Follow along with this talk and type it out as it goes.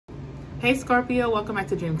Hey Scorpio, welcome back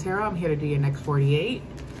to Dream Tarot. I'm here to do your next 48.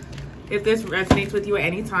 If this resonates with you at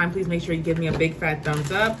any time, please make sure you give me a big fat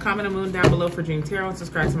thumbs up. Comment a moon down below for Dream Tarot and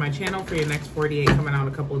subscribe to my channel for your next 48 coming out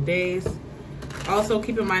in a couple of days. Also,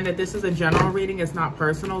 keep in mind that this is a general reading. It's not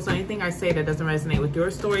personal. So anything I say that doesn't resonate with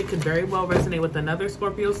your story could very well resonate with another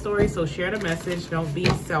Scorpio story. So share the message. Don't be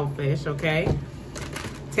selfish, okay?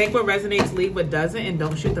 Take what resonates, leave what doesn't, and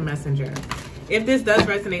don't shoot the messenger. If this does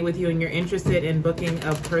resonate with you and you're interested in booking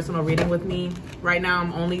a personal reading with me, right now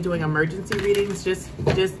I'm only doing emergency readings.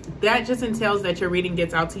 That just entails that your reading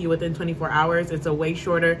gets out to you within 24 hours. It's a way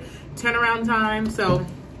shorter turnaround time. So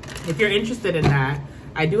if you're interested in that,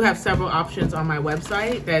 I do have several options on my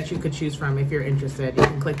website that you could choose from if you're interested. You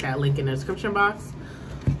can click that link in the description box.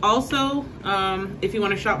 Also, if you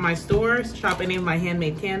want to shop my stores, shop any of my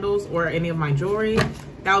handmade candles or any of my jewelry,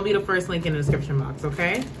 that will be the first link in the description box,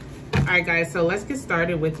 okay? All right, guys, so let's get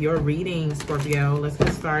started with your reading, Scorpio. Let's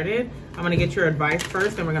get started. I'm going to get your advice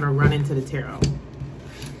first, and we're going to run into the tarot. All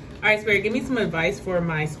right, Spirit, give me some advice for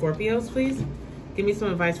my Scorpios, please. Give me some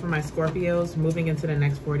advice for my Scorpios moving into the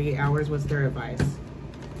next 48 hours. What's their advice?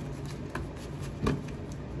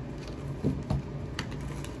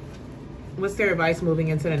 What's their advice moving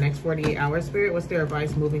into the next 48 hours, Spirit? What's their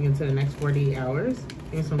advice moving into the next 48 hours?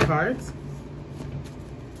 Give me some cards.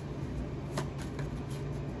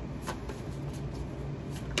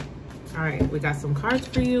 All right, we got some cards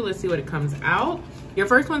for you. Let's see what it comes out. Your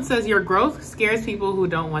first one says your growth scares people who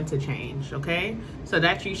don't want to change, okay? So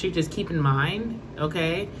that you should just keep in mind,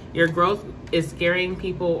 okay? Your growth is scaring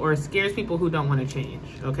people or scares people who don't want to change,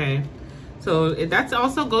 okay? So that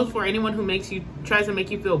also goes for anyone who tries to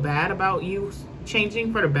make you feel bad about you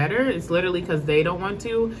changing for the better. It's literally because they don't want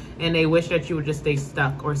to and they wish that you would just stay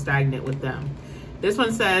stuck or stagnant with them. This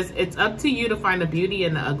one says it's up to you to find the beauty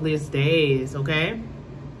in the ugliest days, okay?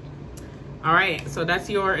 All right, so that's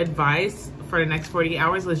your advice for the next 48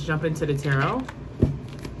 hours. Let's jump into the tarot.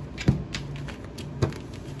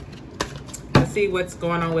 Let's see what's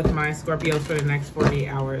going on with my Scorpios for the next 48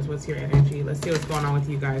 hours. What's your energy? Let's see what's going on with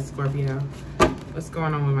you guys, Scorpio. What's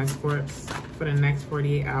going on with my Scorps for the next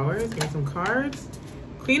 48 hours? Give me some cards.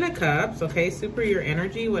 Queen of Cups, okay, super your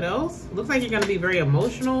energy. What else? Looks like you're gonna be very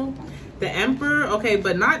emotional. The Emperor, okay,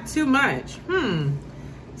 but not too much.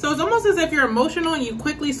 So it's almost as if you're emotional and you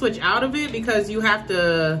quickly switch out of it because you have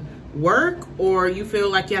to work or you feel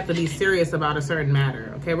like you have to be serious about a certain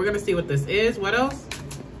matter. Okay, we're going to see what this is. What else?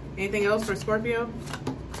 Anything else for Scorpio?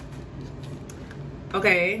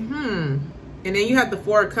 Okay, And then you have the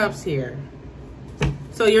Four of Cups here.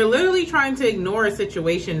 So you're literally trying to ignore a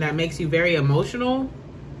situation that makes you very emotional.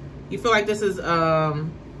 You feel like this is,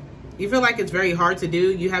 you feel like it's very hard to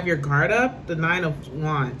do. You have your guard up. The Nine of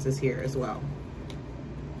Wands is here as well.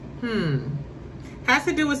 Has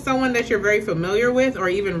to do with someone that you're very familiar with or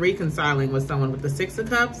even reconciling with someone with the Six of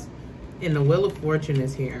Cups. And the Wheel of Fortune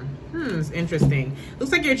is here. It's interesting.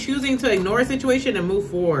 Looks like you're choosing to ignore a situation and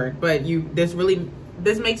move forward. But this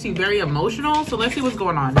makes you very emotional. So let's see what's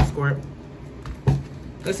going on, Scorp.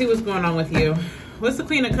 Let's see what's going on with you. What's the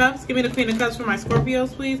Queen of Cups? Give me the Queen of Cups for my Scorpios,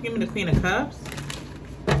 please. Give me the Queen of Cups.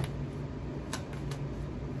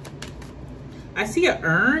 I see an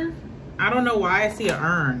urn. I don't know why I see an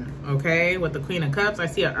urn, okay? With the Queen of Cups, I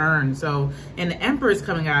see an urn. So, and the Emperor is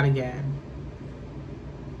coming out again.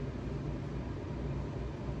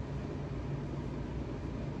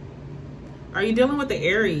 Are you dealing with the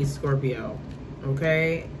Aries, Scorpio?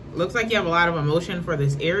 Okay? Looks like you have a lot of emotion for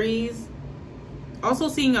this Aries. Also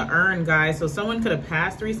seeing an urn, guys. So someone could have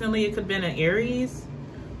passed recently. It could have been an Aries.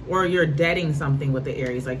 Or you're deading something with the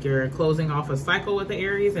Aries. Like you're closing off a cycle with the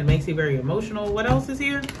Aries and makes you very emotional. What else is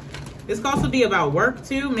here? This could also be about work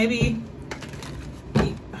too. Maybe,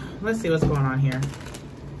 let's see what's going on here.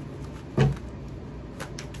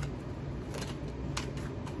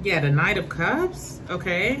 Yeah, the Knight of Cups.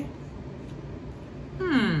 Okay.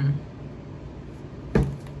 I feel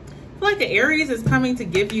like the Aries is coming to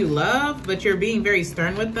give you love, but you're being very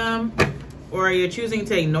stern with them. Or you're choosing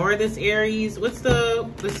to ignore this Aries. Let's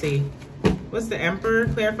see. What's the Emperor?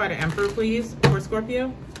 Clarify the Emperor, please, for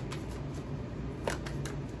Scorpio.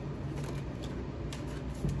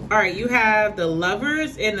 All right, you have the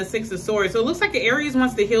Lovers and the Six of Swords. So it looks like the Aries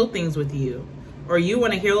wants to heal things with you. Or you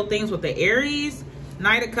want to heal things with the Aries.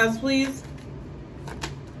 Knight of Cups, please.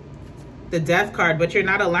 The Death card, but you're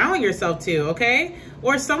not allowing yourself to, okay?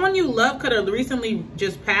 Or someone you love could have recently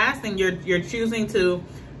just passed and you're choosing to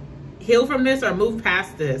heal from this or move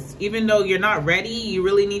past this. Even though you're not ready, you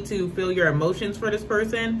really need to feel your emotions for this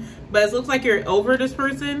person. But it looks like you're over this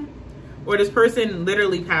person. Or this person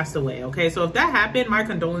literally passed away, okay? So if that happened, my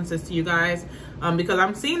condolences to you guys. because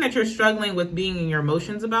I'm seeing that you're struggling with being in your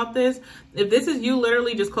emotions about this. If this is you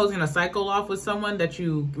literally just closing a cycle off with someone that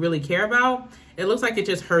you really care about, it looks like it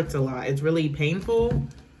just hurts a lot. It's really painful.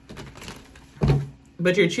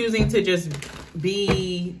 But you're choosing to just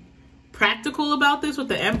be practical about this with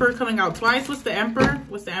the Emperor coming out twice. What's the Emperor?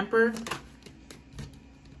 What's the Emperor?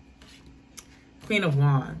 Queen of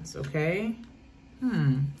Wands, okay.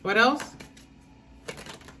 What else?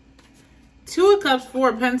 Two of Cups, Four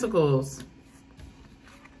of Pentacles.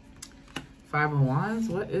 Five of Wands,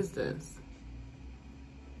 what is this?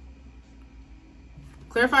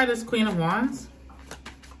 Clarify this Queen of Wands.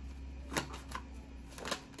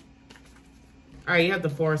 All right, you have the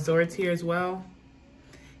Four of Swords here as well.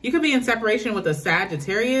 You could be in separation with a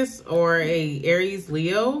Sagittarius or a Aries,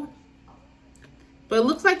 Leo. But it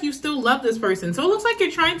looks like you still love this person. So it looks like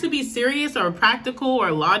you're trying to be serious or practical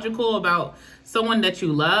or logical about someone that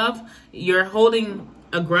you love. You're holding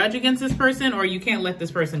a grudge against this person, or you can't let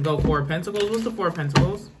this person go. Four of Pentacles. What's the Four of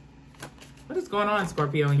Pentacles? What is going on,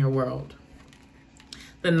 Scorpio, in your world?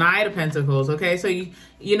 The Knight of Pentacles. Okay, so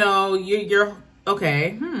you're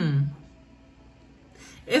okay.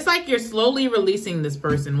 It's like you're slowly releasing this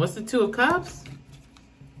person. What's the Two of Cups?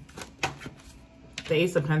 The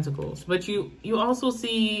Ace of Pentacles. But you also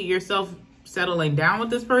see yourself settling down with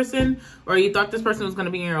this person, or you thought this person was going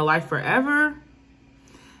to be in your life forever.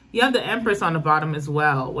 You have the Empress on the bottom as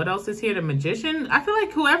well. What else is here? The Magician. I feel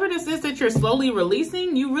like whoever this is that you're slowly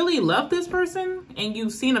releasing, you really love this person and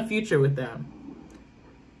you've seen a future with them.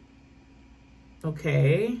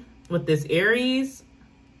 Okay. With this Aries.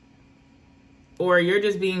 Or you're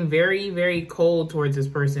just being very, very cold towards this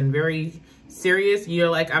person. Very serious. You're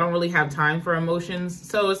like, I don't really have time for emotions.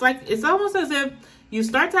 So it's like, it's almost as if you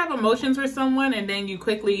start to have emotions for someone and then you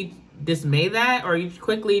quickly dismay that, or you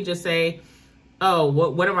quickly just say, oh,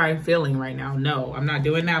 what am I feeling right now? No, I'm not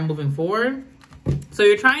doing that. I'm moving forward. So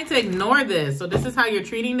you're trying to ignore this. So this is how you're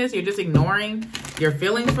treating this. You're just ignoring your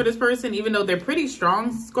feelings for this person, even though they're pretty strong,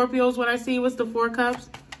 Scorpios, what I see. What's the Four of Cups?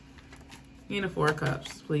 Give me the Four of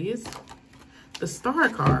Cups, please. The Star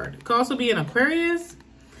card. It could also be an Aquarius.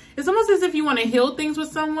 It's almost as if you want to heal things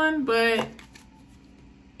with someone, but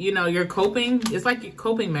you're coping. It's like your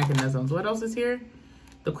coping mechanisms. What else is here?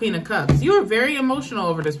 The Queen of Cups. You are very emotional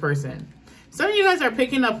over this person. Some of you guys are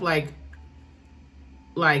picking up why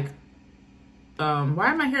am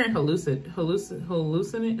I hearing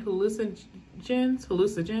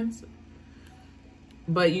hallucinogens?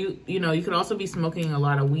 But you could also be smoking a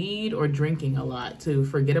lot of weed or drinking a lot to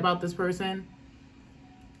forget about this person.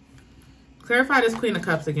 Clarify this Queen of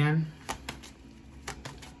Cups again.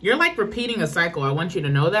 You're like repeating a cycle. I want you to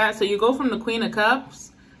know that. So you go from the Queen of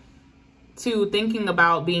Cups to thinking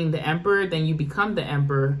about being the Emperor, then you become the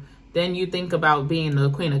Emperor, then you think about being the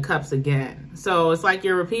Queen of Cups again. So it's like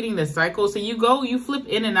you're repeating this cycle. So you flip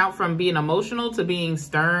in and out from being emotional to being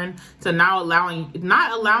stern to not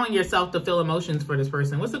allowing yourself to feel emotions for this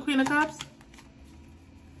person. What's the Queen of Cups?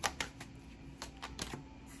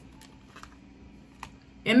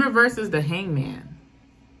 In reverse is the Hangman.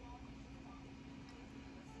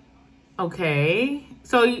 Okay.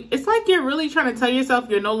 So it's like you're really trying to tell yourself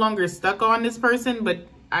you're no longer stuck on this person, but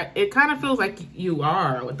it kind of feels like you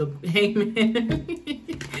are with the Hangman.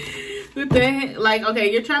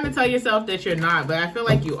 Okay, you're trying to tell yourself that you're not, but I feel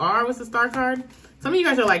like you are with the Star card. Some of you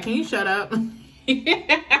guys are like, can you shut up?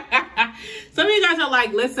 Some of you guys are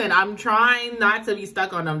like, listen, I'm trying not to be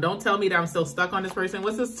stuck on them. Don't tell me that I'm still stuck on this person.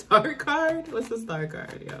 What's the Star card? What's the Star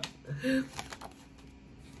card? Yeah.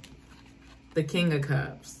 The King of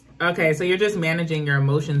Cups. Okay, so you're just managing your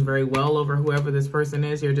emotions very well over whoever this person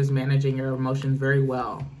is. You're just managing your emotions very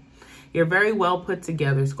well. You're very well put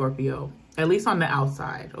together, Scorpio, at least on the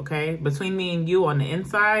outside, okay? Between me and you on the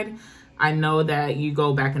inside, I know that you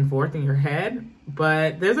go back and forth in your head,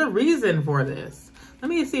 but there's a reason for this. Let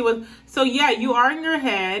me see so yeah, you are in your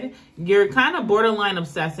head. You're kind of borderline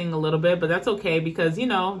obsessing a little bit, but that's okay because,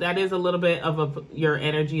 that is a little bit of your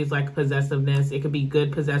energy is like possessiveness. It could be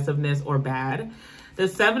good possessiveness or bad. The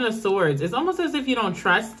Seven of Swords, it's almost as if you don't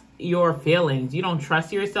trust your feelings. You don't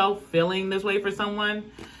trust yourself feeling this way for someone.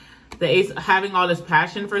 The Ace, having all this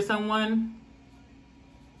passion for someone.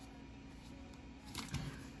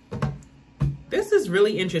 This is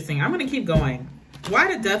really interesting. I'm going to keep going.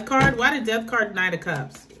 Why the Death card? Why the Death card, Knight of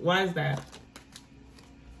Cups? Why is that?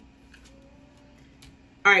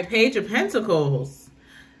 All right, Page of Pentacles.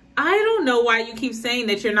 I don't know why you keep saying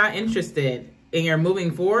that you're not interested and you're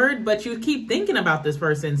moving forward, but you keep thinking about this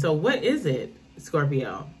person. So what is it,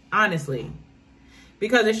 Scorpio? Honestly.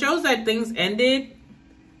 Because it shows that things ended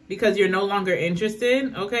because you're no longer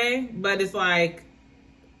interested, okay? But it's like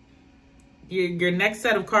your next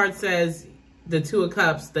set of cards says the Two of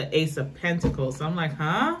Cups, the Ace of Pentacles. So I'm like,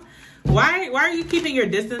 huh? Why are you keeping your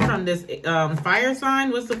distance from this fire sign?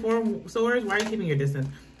 What's the Four of Swords? Why are you keeping your distance?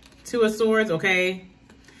 Two of Swords, okay.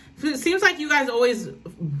 It seems like you guys always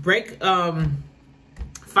fight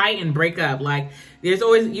and break up. Like there's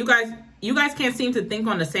always, you guys can't seem to think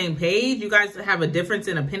on the same page. You guys have a difference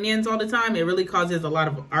in opinions all the time. It really causes a lot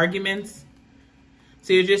of arguments.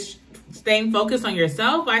 So you're just staying focused on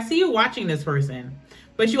yourself. I see you watching this person,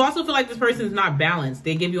 but you also feel like this person is not balanced.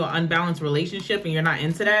 They give you an unbalanced relationship and you're not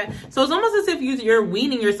into that. So it's almost as if you're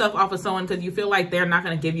weaning yourself off of someone because you feel like they're not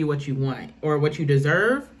going to give you what you want or what you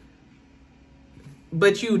deserve.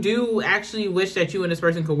 But you do actually wish that you and this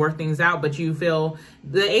person could work things out, but you feel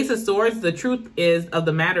the Ace of Swords, the truth of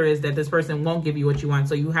the matter is that this person won't give you what you want.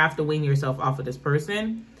 So you have to wean yourself off of this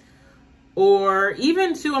person. Or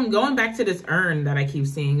even too, I'm going back to this urn that I keep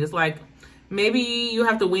seeing. It's like, maybe you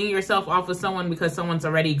have to wean yourself off of someone because someone's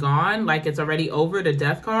already gone. Like it's already over, the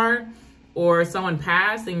Death card, or someone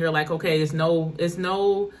passed and you're like, okay, it's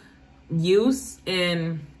no use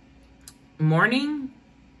in mourning.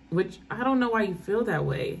 Which I don't know why you feel that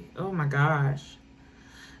way. Oh my gosh.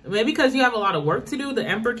 Maybe because you have a lot of work to do. The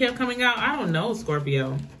Emperor kept coming out. I don't know,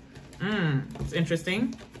 Scorpio. It's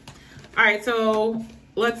interesting. All right, so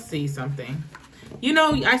let's see something. You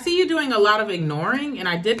know, I see you doing a lot of ignoring, and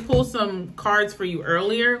I did pull some cards for you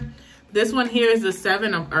earlier. This one here is the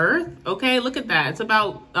Seven of Earth. Okay, look at that. It's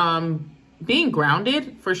about being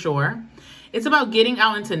grounded for sure. It's about getting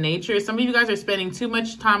out into nature. Some of you guys are spending too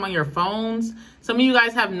much time on your phones. Some of you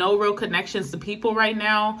guys have no real connections to people right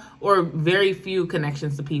now, or very few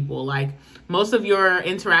connections to people. Like most of your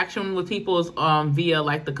interaction with people is via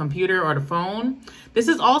like the computer or the phone. This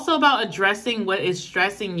is also about addressing what is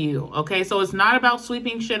stressing you. Okay, so it's not about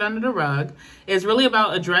sweeping shit under the rug. It's really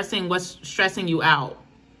about addressing what's stressing you out.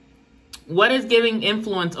 What is giving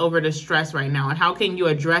influence over the stress right now, and how can you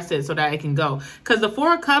address it so that it can go? Because the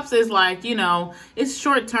Four of Cups is like, you know, it's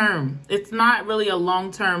short term. It's not really a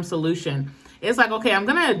long-term solution. It's like, okay, I'm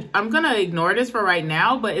gonna ignore this for right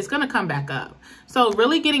now, but it's gonna come back up. So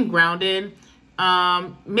really getting grounded,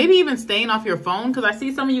 maybe even staying off your phone, because I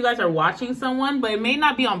see some of you guys are watching someone, but it may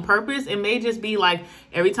not be on purpose. It may just be like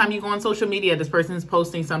every time you go on social media, this person is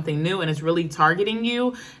posting something new and it's really targeting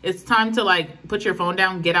you. It's time to like put your phone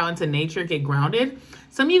down, get out into nature, get grounded.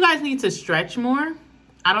 Some of you guys need to stretch more.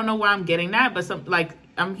 I don't know where I'm getting that, but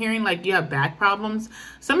I'm hearing like you have back problems.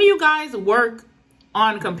 Some of you guys work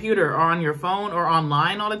on computer or on your phone or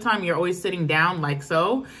online all the time. You're always sitting down like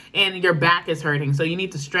so, and your back is hurting. So you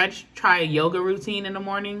need to stretch, try a yoga routine in the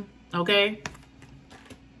morning, okay?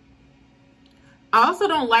 I also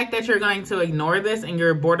don't like that you're going to ignore this and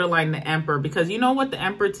you're borderline the Emperor, because you know what the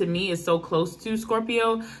Emperor to me is so close to,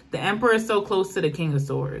 Scorpio? The Emperor is so close to the King of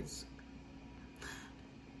Swords.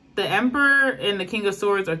 The Emperor and the King of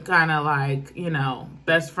Swords are kind of like, you know,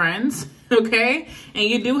 best friends, okay? And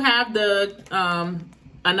you do have the,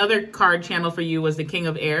 another card channel for you was the King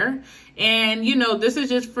of Air. And, you know, this is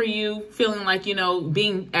just for you feeling like, you know,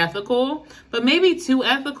 being ethical, but maybe too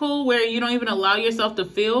ethical where you don't even allow yourself to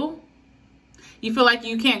feel. You feel like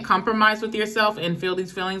you can't compromise with yourself and feel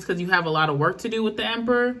these feelings because you have a lot of work to do with the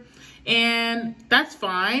Emperor. And that's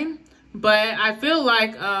fine. But I feel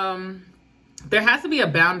like, there has to be a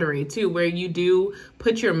boundary too, where you do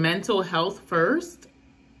put your mental health first.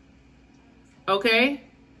 Okay.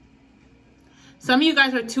 Some of you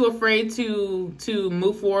guys are too afraid to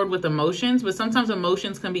move forward with emotions, but sometimes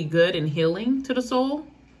emotions can be good and healing to the soul.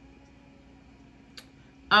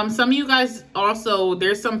 Some of you guys also,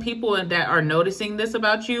 there's some people that are noticing this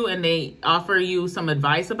about you and they offer you some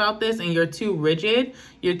advice about this, and you're too rigid,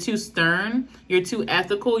 you're too stern, you're too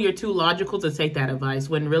ethical, you're too logical to take that advice,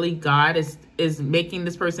 when really God is making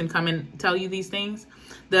this person come and tell you these things.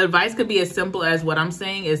 The advice could be as simple as what I'm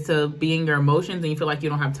saying is to be in your emotions, and you feel like you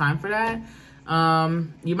don't have time for that.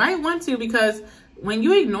 You might want to, because when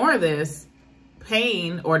you ignore this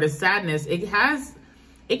pain or the sadness, it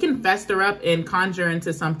can fester up and conjure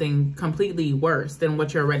into something completely worse than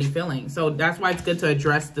what you're already feeling. So that's why it's good to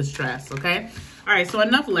address the stress, okay? All right, so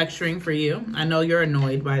enough lecturing for you. I know you're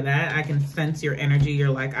annoyed by that. I can sense your energy.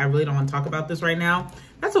 You're like, I really don't want to talk about this right now.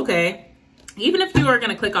 That's okay. Even if you are going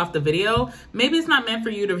to click off the video, maybe it's not meant for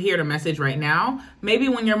you to hear the message right now. Maybe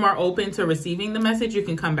when you're more open to receiving the message, you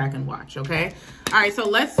can come back and watch, okay? All right, so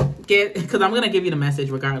let's get, because I'm going to give you the message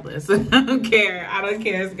regardless. I don't care. I don't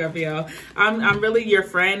care, Scorpio. I'm really your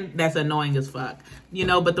friend that's annoying as fuck, you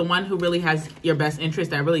know, but the one who really has your best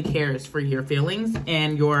interest, that really cares for your feelings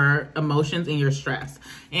and your emotions and your stress.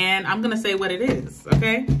 And I'm going to say what it is,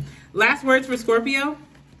 okay? Last words for Scorpio.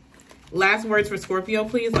 Last words for Scorpio,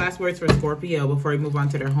 please. Last words for Scorpio before we move on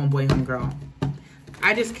to their homeboy, homegirl.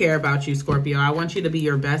 I just care about you, Scorpio. I want you to be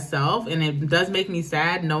your best self. And it does make me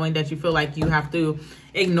sad knowing that you feel like you have to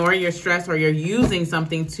ignore your stress, or you're using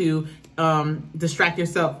something to distract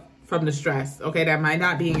yourself from the stress. Okay, that might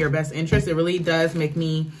not be in your best interest. It really does make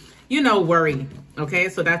me, you know, worry. Okay,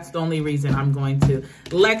 so that's the only reason I'm going to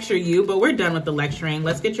lecture you. But we're done with the lecturing.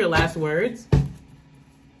 Let's get your last words.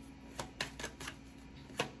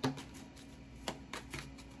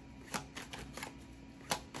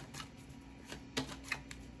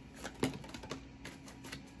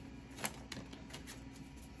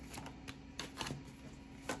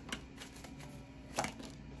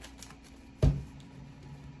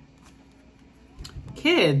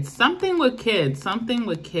 Kids, something with kids,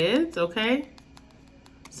 okay?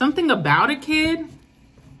 Something about a kid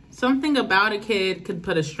could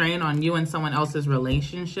put a strain on you and someone else's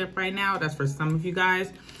relationship right now. That's for some of you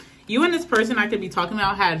guys. You and this person I could be talking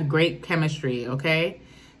about had great chemistry, okay?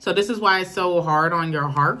 So this is why it's so hard on your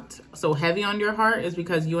heart, so heavy on your heart, is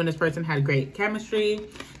because you and this person had great chemistry.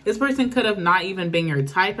 This person could have not even been your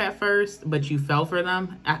type at first, but you fell for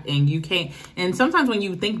them and you can't. And sometimes when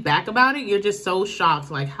you think back about it, you're just so shocked.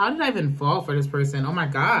 Like, how did I even fall for this person? Oh my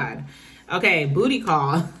God. Okay, booty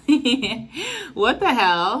call. What the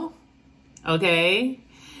hell? Okay.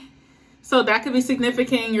 So that could be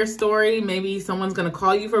significant in your story. Maybe someone's going to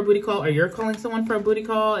call you for a booty call, or you're calling someone for a booty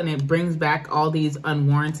call, and it brings back all these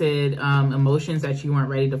unwarranted emotions that you weren't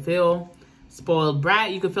ready to feel. Spoiled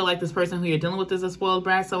brat. You could feel like this person who you're dealing with is a spoiled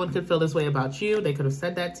brat. Someone could feel this way about you. They could have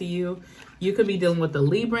said that to you. You could be dealing with a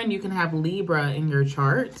Libra, and you can have Libra in your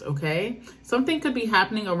chart, okay? Something could be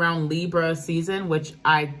happening around Libra season, which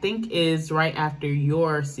I think is right after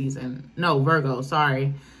your season. No, Virgo,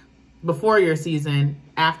 sorry. Before your season,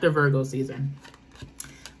 after Virgo season.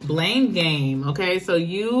 Blame game, okay? So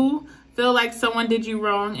you feel like someone did you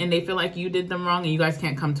wrong, and they feel like you did them wrong, and you guys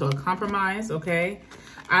can't come to a compromise, okay?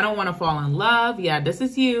 I don't want to fall in love. Yeah, this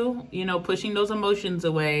is you know, pushing those emotions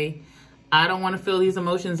away. I don't want to feel these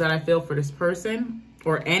emotions that I feel for this person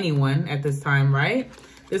or anyone at this time, right?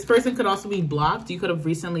 This person could also be blocked. You could have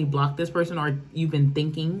recently blocked this person, or you've been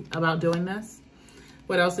thinking about doing this.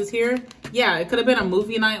 What else is here? Yeah, it could have been a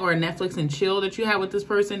movie night or a Netflix and chill that you had with this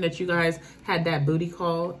person, that you guys had that booty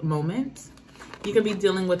call moment. You could be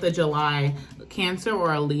dealing with a July Cancer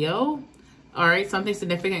or a Leo. All right, something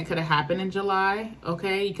significant could have happened in July,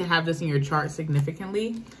 okay? You could have this in your chart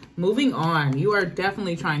significantly. Moving on. You are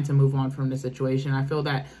definitely trying to move on from the situation. I feel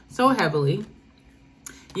that so heavily.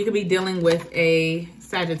 You could be dealing with a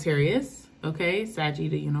Sagittarius, okay? Saggy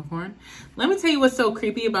the unicorn. Let me tell you what's so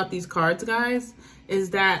creepy about these cards, guys, is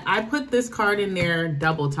that I put this card in there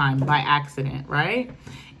double time by accident, right?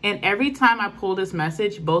 And every time I pull this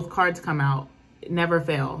message, both cards come out. It never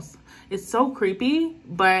fails. It's so creepy,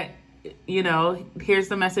 but you know, here's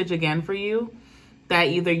the message again for you, that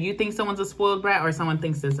either you think someone's a spoiled brat or someone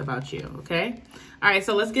thinks this about you, okay? All right,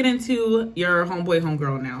 so let's get into your homeboy,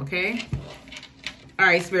 homegirl now, okay? All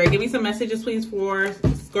right, Spirit, give me some messages, please, for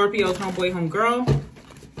Scorpio's homeboy, homegirl.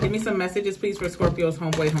 Give me some messages, please, for Scorpio's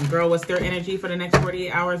homeboy, homegirl. What's their energy for the next 48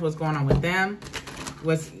 hours? What's going on with them?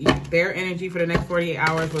 What's their energy for the next 48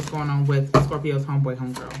 hours? What's going on with Scorpio's homeboy,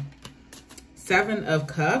 homegirl? 7 of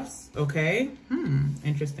Cups, okay?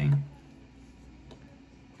 Interesting.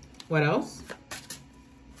 What else?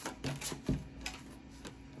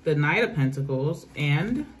 The Knight of Pentacles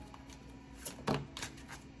and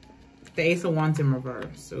the Ace of Wands in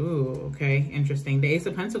reverse. Ooh, okay, interesting. The Ace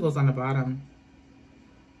of Pentacles on the bottom.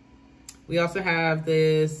 We also have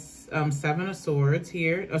this 7 of Swords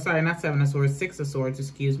here. Oh, sorry, not 7 of Swords, 6 of Swords,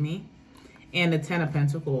 excuse me. And the 10 of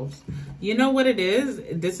Pentacles. You know what it is?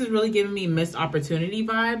 This is really giving me missed opportunity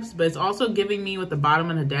vibes, but it's also giving me, with the bottom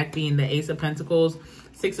of the deck being the Ace of Pentacles,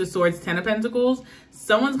 6 of Swords, 10 of Pentacles,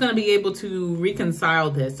 someone's going to be able to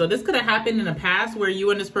reconcile this. So this could have happened in the past where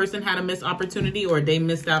you and this person had a missed opportunity, or they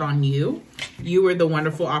missed out on you. You were the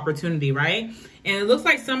wonderful opportunity, right? And it looks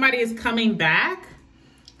like somebody is coming back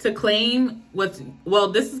to claim what's,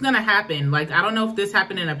 well, this is going to happen. Like, I don't know if this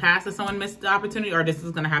happened in the past that someone missed the opportunity, or this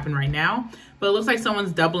is going to happen right now, but it looks like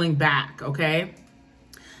someone's doubling back, okay?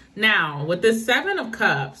 Now, with this 7 of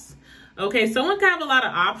Cups, okay, someone can have a lot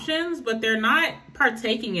of options, but they're not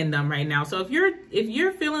partaking in them right now. So if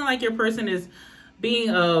you're feeling like your person is being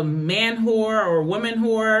a man whore or woman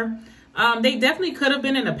whore, they definitely could have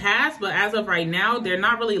been in the past, but as of right now, they're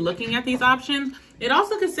not really looking at these options. It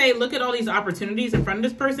also could say, look at all these opportunities in front of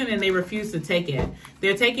this person, and they refuse to take it.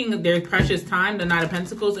 They're taking their precious time, the Knight of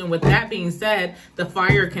Pentacles. And with that being said, the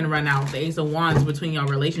fire can run out, the Ace of Wands between your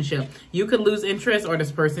relationship. You could lose interest, or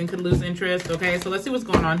this person could lose interest, okay? So let's see what's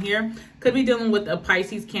going on here. Could be dealing with a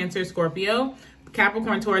Pisces, Cancer, Scorpio.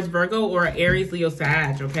 Capricorn, Taurus, Virgo, or Aries, Leo,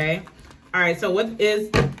 Sag, okay? All right, so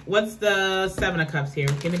what's the Seven of Cups here?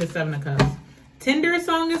 Give me the Seven of Cups. Tinder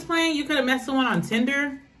song is playing. You could have met someone on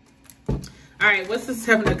Tinder. All right, what's the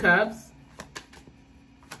Seven of Cups?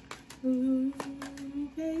 Ooh,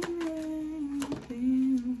 baby,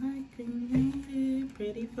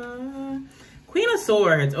 pretty far. Queen of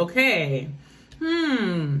Swords, okay.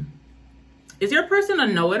 Is your person a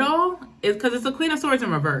know-it-all? Because it's a Queen of Swords in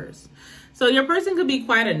reverse. So your person could be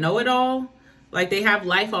quite a know-it-all. Like they have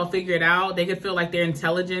life all figured out. They could feel like their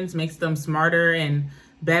intelligence makes them smarter and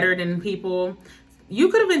better than people. You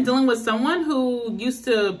could have been dealing with someone who used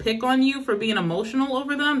to pick on you for being emotional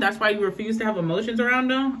over them. That's why you refuse to have emotions around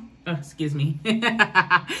them. Excuse me.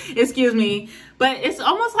 Excuse me. But it's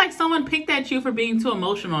almost like someone picked at you for being too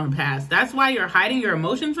emotional in the past. That's why you're hiding your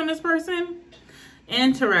emotions from this person.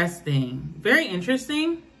 Interesting. Very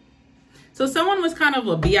interesting. So someone was kind of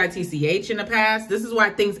a bitch in the past. This is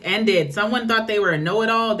why things ended. Someone thought they were a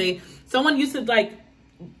know-it-all. Someone used to like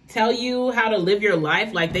tell you how to live your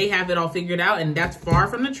life like they have it all figured out, and that's far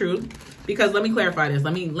from the truth. Because let me clarify this.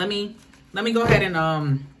 Let me go ahead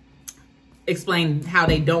and explain how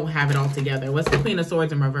they don't have it all together. What's the Queen of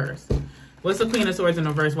Swords in reverse? What's the Queen of Swords in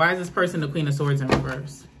reverse? Why is this person the Queen of Swords in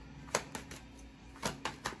reverse?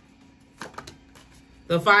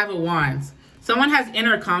 The Five of Wands. Someone has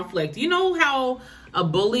inner conflict. You know how a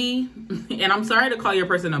bully, and I'm sorry to call your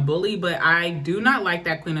person a bully, but I do not like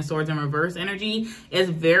that Queen of Swords in reverse energy. It's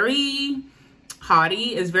very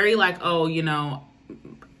haughty. It's very like, oh, you know,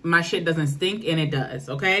 my shit doesn't stink, and it does,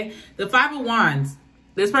 okay? The Five of Wands.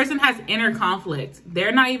 This person has inner conflict.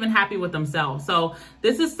 They're not even happy with themselves. So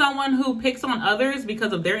this is someone who picks on others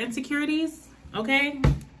because of their insecurities, okay?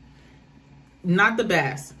 Not the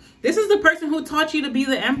best. This is the person who taught you to be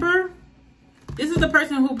the emperor. This is the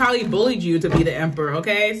person who probably bullied you to be the emperor,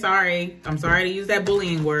 okay? Sorry. I'm sorry to use that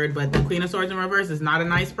bullying word, but the Queen of Swords in reverse is not a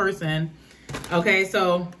nice person. Okay,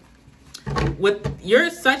 so you're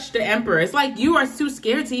such the emperor. It's like you are too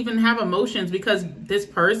scared to even have emotions because this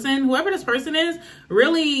person, whoever this person is,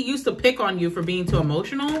 really used to pick on you for being too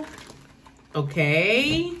emotional.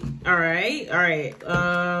 Okay. All right. All right.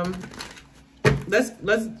 What's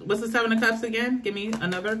the Seven of Cups again? Give me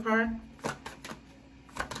another card.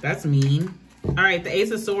 That's mean. All right, the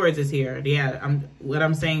Ace of Swords is here. Yeah, what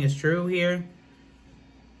I'm saying is true here.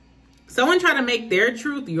 Someone tried to make their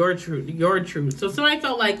truth your truth. So somebody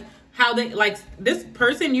felt like how they, like this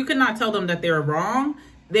person, you could not tell them that they're wrong.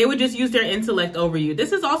 They would just use their intellect over you.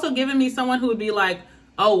 This is also giving me someone who would be like,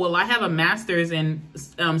 oh, well, I have a master's in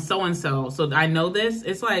so-and-so, so I know this.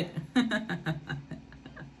 It's like,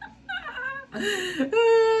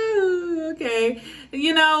 okay,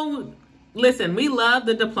 you know, listen, we love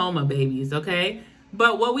the diploma babies, okay?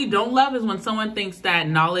 But what we don't love is when someone thinks that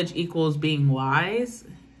knowledge equals being wise.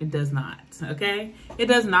 It does not, okay? It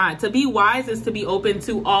does not. To be wise is to be open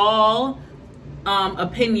to all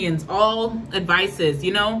opinions, all advices,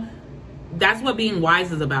 you know? That's what being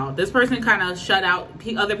wise is about. This person kind of shut out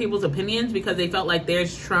other people's opinions because they felt like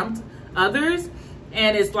theirs trumped others.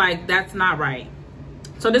 And it's like, that's not right.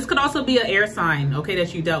 So this could also be an air sign, okay,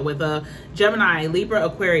 that you dealt with. A Gemini, Libra,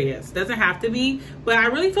 Aquarius. Doesn't have to be, but I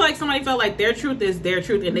really feel like somebody felt like their truth is their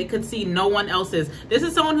truth and they could see no one else's. This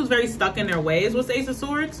is someone who's very stuck in their ways. What's the Ace of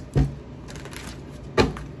Swords?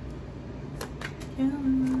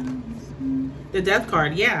 The Death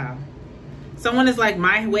card, yeah. Someone is like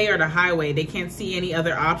my way or the highway. They can't see any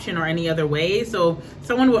other option or any other way. So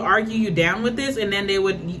someone would argue you down with this, and then they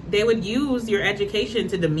would use your education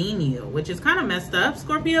to demean you, which is kind of messed up,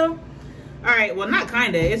 Scorpio. All right, well, not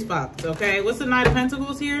kind of. It's fucked, okay? What's the Knight of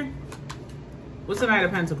Pentacles here? What's the Knight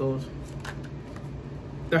of Pentacles?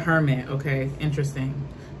 The Hermit, okay, interesting.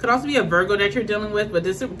 Could also be a Virgo that you're dealing with, but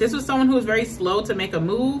this was someone who was very slow to make a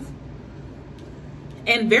move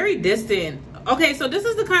and very distant. Okay, so this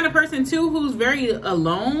is the kind of person too who's very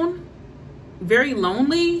alone, very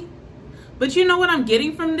lonely. But you know what I'm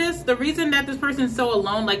getting from this? The reason that this person's so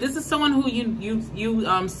alone, like this is someone who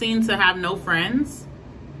you seem to have no friends.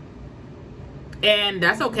 And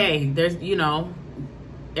that's okay. There's, you know,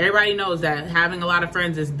 everybody knows that having a lot of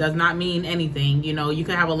friends does not mean anything. You know, you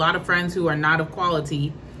can have a lot of friends who are not of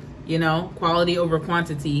quality, you know, quality over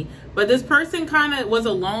quantity. But this person kind of was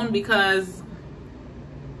alone because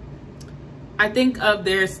I think of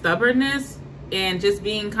their stubbornness and just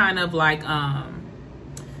being kind of like,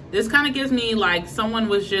 this kind of gives me like someone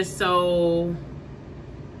was just so,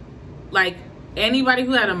 like anybody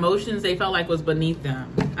who had emotions they felt like was beneath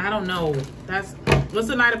them. I don't know. What's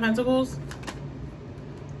the Knight of Pentacles?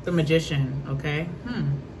 The Magician, okay.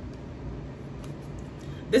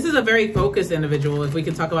 This is a very focused individual. If we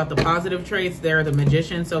can talk about the positive traits, they're the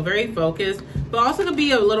Magician. So very focused, but also could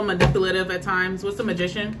be a little manipulative at times. What's the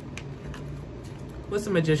Magician? What's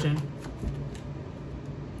the Magician?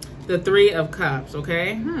 The Three of Cups,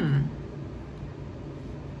 okay?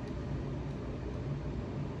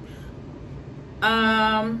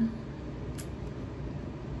 I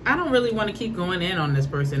don't really want to keep going in on this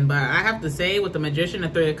person, but I have to say with the Magician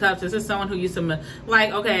and Three of Cups, this is someone who used to,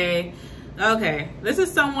 like, okay, this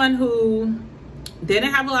is someone who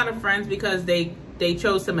didn't have a lot of friends because they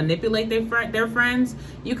chose to manipulate their friends.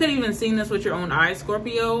 You could even seen this with your own eyes,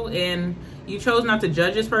 Scorpio, and you chose not to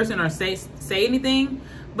judge this person or say anything,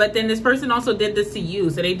 but then this person also did this to you,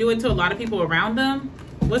 so they do it to a lot of people around them.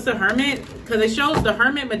 What's the Hermit? Because it shows the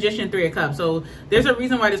Hermit, Magician, Three of Cups. So there's a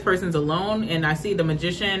reason why this person's alone. And I see the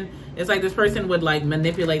Magician. It's like this person would like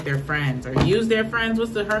manipulate their friends or use their friends.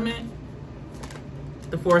 What's the Hermit?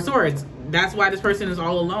 The Four of Swords. That's why this person is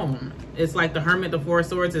all alone. It's like the Hermit, the Four of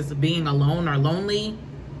Swords is being alone or lonely.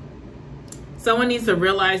 Someone needs to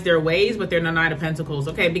realize their ways, but they're the Knight of Pentacles.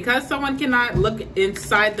 Okay, because someone cannot look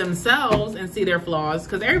inside themselves and see their flaws,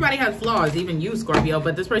 because everybody has flaws, even you, Scorpio,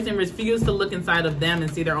 but this person refused to look inside of them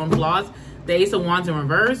and see their own flaws. The Ace of Wands in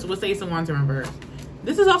reverse. What's the Ace of Wands in reverse?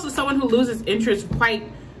 This is also someone who loses interest quite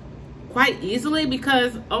easily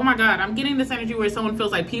because, oh my God, I'm getting this energy where someone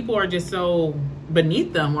feels like people are just so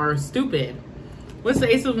beneath them or stupid. What's the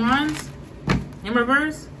Ace of Wands in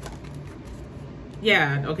reverse?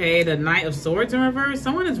 Yeah, okay, the Knight of Swords in reverse.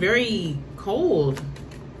 Someone is very cold.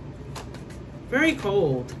 Very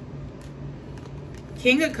cold.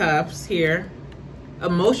 King of Cups here.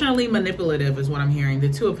 Emotionally manipulative is what I'm hearing. The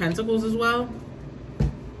Two of Pentacles as well.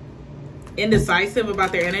 Indecisive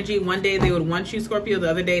about their energy. One day they would want you, Scorpio.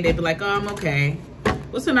 The other day they'd be like, oh, I'm okay.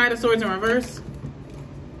 What's the Knight of Swords in reverse?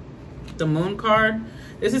 The Moon card.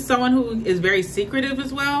 This is someone who is very secretive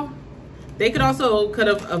as well. They could have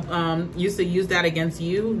used to use that against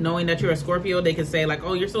you, knowing that you're a Scorpio. They could say like,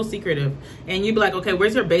 oh, you're so secretive. And you'd be like, okay,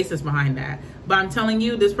 where's your basis behind that? But I'm telling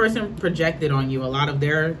you, this person projected on you a lot of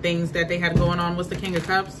their things that they had going on. What's the King of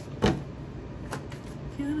Cups?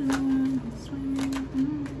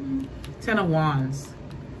 Ten of Wands.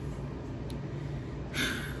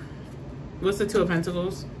 What's the Two of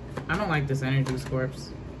Pentacles? I don't like this energy, Scorps.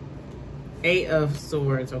 Eight of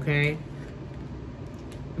Swords, okay?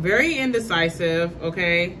 Very indecisive,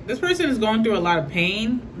 okay? This person is going through a lot of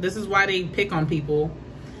pain. This is why they pick on people.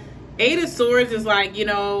 Eight of Swords is like, you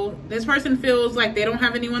know, this person feels like they don't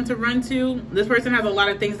have anyone to run to. This person has a lot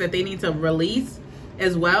of things that they need to release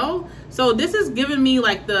as well. So this is giving me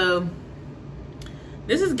like the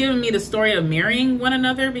story of mirroring one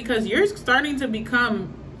another, because you're starting to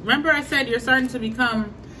become, remember I said you're starting to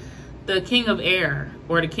become the King of Air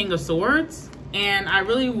or the King of Swords. And I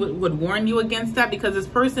really would warn you against that, because this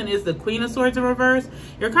person is the Queen of Swords in reverse.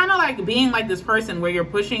 You're kind of like being like this person where you're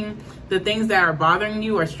pushing the things that are bothering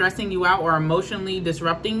you or stressing you out or emotionally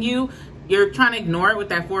disrupting you. You're trying to ignore it with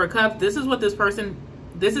that Four of Cups. This is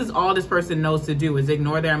all this person knows to do, is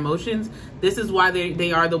ignore their emotions. This is why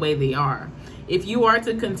they are the way they are. If you are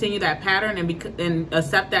to continue that pattern and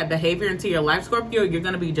accept that behavior into your life, Scorpio, you're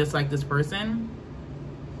going to be just like this person.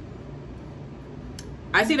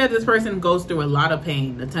 I see that this person goes through a lot of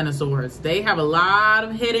pain, the Ten of Swords. They have a lot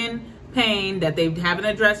of hidden pain that they haven't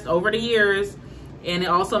addressed over the years. And it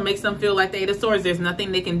also makes them feel like the Eight of Swords, there's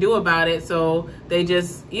nothing they can do about it. So they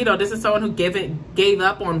just, you know, this is someone who gave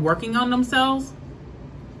up on working on themselves.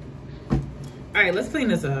 All right, let's clean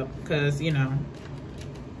this up because, you know.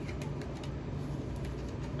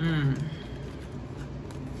 I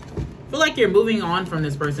feel like you're moving on from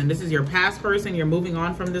this person. This is your past person. You're moving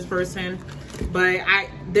on from this person. But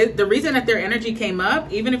the reason that their energy came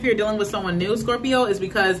up, even if you're dealing with someone new, Scorpio, is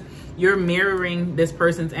because you're mirroring this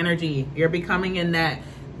person's energy. You're becoming in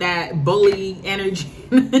that bully energy.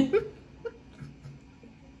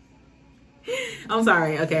 I'm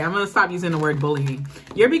sorry. Okay, I'm going to stop using the word bullying.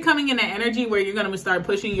 You're becoming in that energy where you're going to start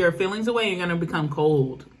pushing your feelings away. You're going to become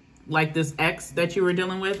cold. Like this ex that you were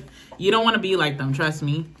dealing with. You don't want to be like them. Trust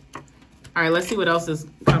me. All right, let's see what else is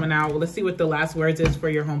coming out. Let's see what the last words is for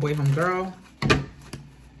your homeboy, homegirl.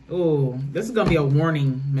 Oh, this is going to be a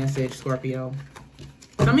warning message, Scorpio.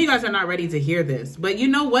 Some of you guys are not ready to hear this. But you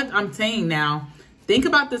know what I'm saying now? Think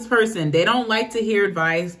about this person. They don't like to hear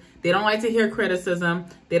advice. They don't like to hear criticism.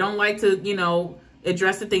 They don't like to, you know,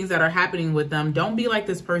 address the things that are happening with them. Don't be like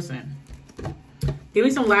this person. Give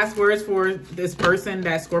me some last words for this person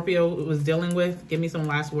that Scorpio was dealing with. Give me some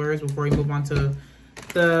last words before we move on to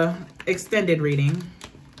the extended reading.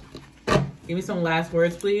 Give me some last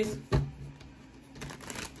words, please.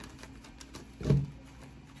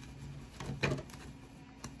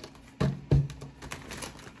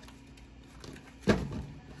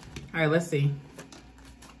 All right, let's see.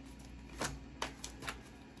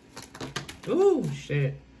 Ooh,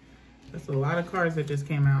 shit. That's a lot of cards that just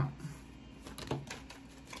came out.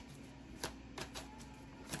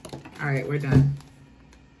 All right, we're done.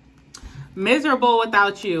 Miserable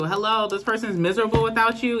without you. Hello, this person's miserable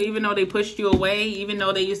without you, even though they pushed you away, even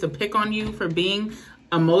though they used to pick on you for being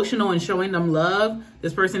emotional and showing them love.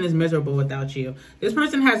 This person is miserable without you. This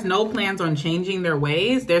person has no plans on changing their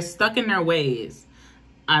ways. They're stuck in their ways.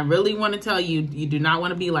 I really want to tell you, you do not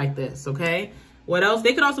want to be like this, okay? What else?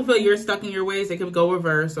 They could also feel you're stuck in your ways. They could go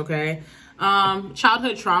reverse, okay?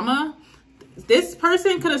 Childhood trauma. This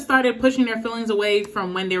person could have started pushing their feelings away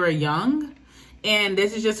from when they were young. And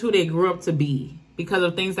this is just who they grew up to be because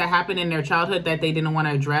of things that happened in their childhood that they didn't want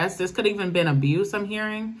to address. This could have even been abuse, I'm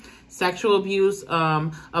hearing. Sexual abuse,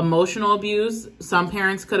 emotional abuse. Some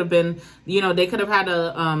parents could have been, you know, they could have had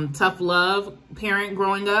a tough love parent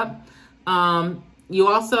growing up. You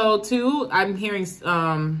also, too, I'm hearing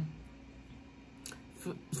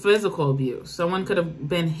physical abuse. Someone could have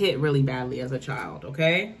been hit really badly as a child,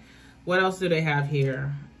 okay? What else do they have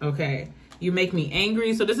here? Okay. You make me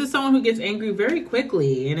angry. So this is someone who gets angry very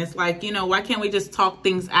quickly. And it's like, you know, why can't we just talk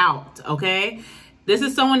things out? Okay. This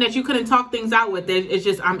is someone that you couldn't talk things out with. It's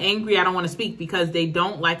just, I'm angry. I don't want to speak because they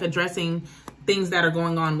don't like addressing things that are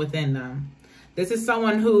going on within them. This is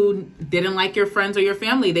someone who didn't like your friends or your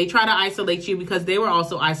family. They try to isolate you because they were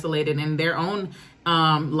also isolated in their own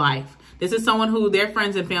life. This is someone who their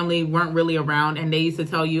friends and family weren't really around and they used to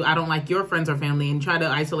tell you, I don't like your friends or family, and try to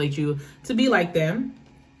isolate you to be like them.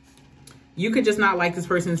 You could just not like this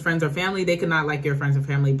person's friends or family. They could not like your friends or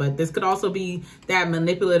family. But this could also be that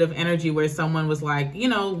manipulative energy where someone was like, you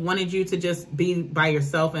know, wanted you to just be by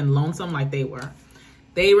yourself and lonesome like they were.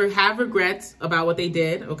 They have regrets about what they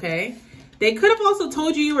did, okay? They could have also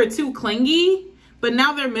told you were too clingy, but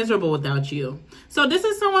now they're miserable without you. So this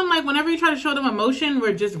is someone like whenever you try to show them emotion,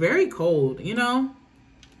 we're just very cold, you know?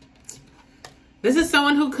 This is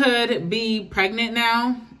someone who could be pregnant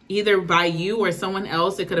now, either by you or someone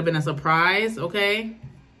else. It could have been a surprise, okay?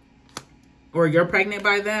 Or you're pregnant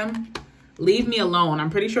by them. Leave me alone. I'm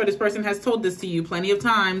pretty sure this person has told this to you plenty of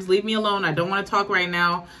times. Leave me alone. I don't want to talk right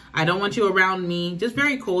now. I don't want you around me. Just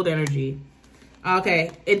very cold energy.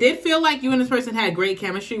 Okay. It did feel like you and this person had great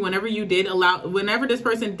chemistry. Whenever this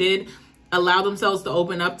person did allow themselves to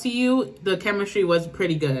open up to you, the chemistry was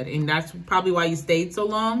pretty good. And that's probably why you stayed so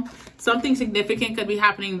long. Something significant could be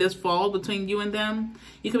happening this fall between you and them.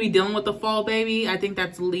 You could be dealing with the fall baby. I think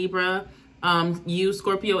that's Libra, you,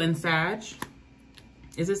 Scorpio, and Sag.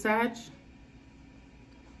 Is it Sag?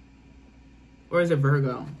 Or is it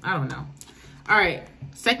Virgo? I don't know. All right.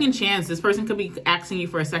 Second chance. This person could be asking you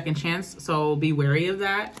for a second chance. So be wary of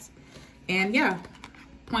that. And yeah,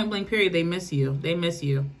 point blank period. They miss you. They miss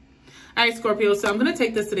you. All right, Scorpio, so I'm going to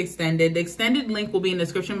take this to the extended. The extended link will be in the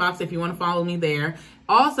description box if you want to follow me there.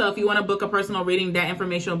 Also, if you want to book a personal reading, that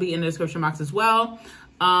information will be in the description box as well.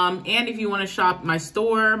 And if you want to shop my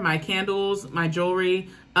store, my candles, my jewelry,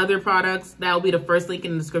 other products, that will be the first link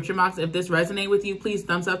in the description box. If this resonates with you, please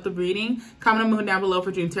thumbs up the reading. Comment on moon down below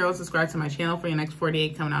for Dream Tarot. Subscribe to my channel for your next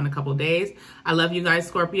 48 coming out in a couple days. I love you guys,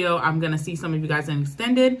 Scorpio. I'm going to see some of you guys in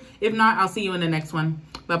extended. If not, I'll see you in the next one.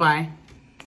 Bye-bye.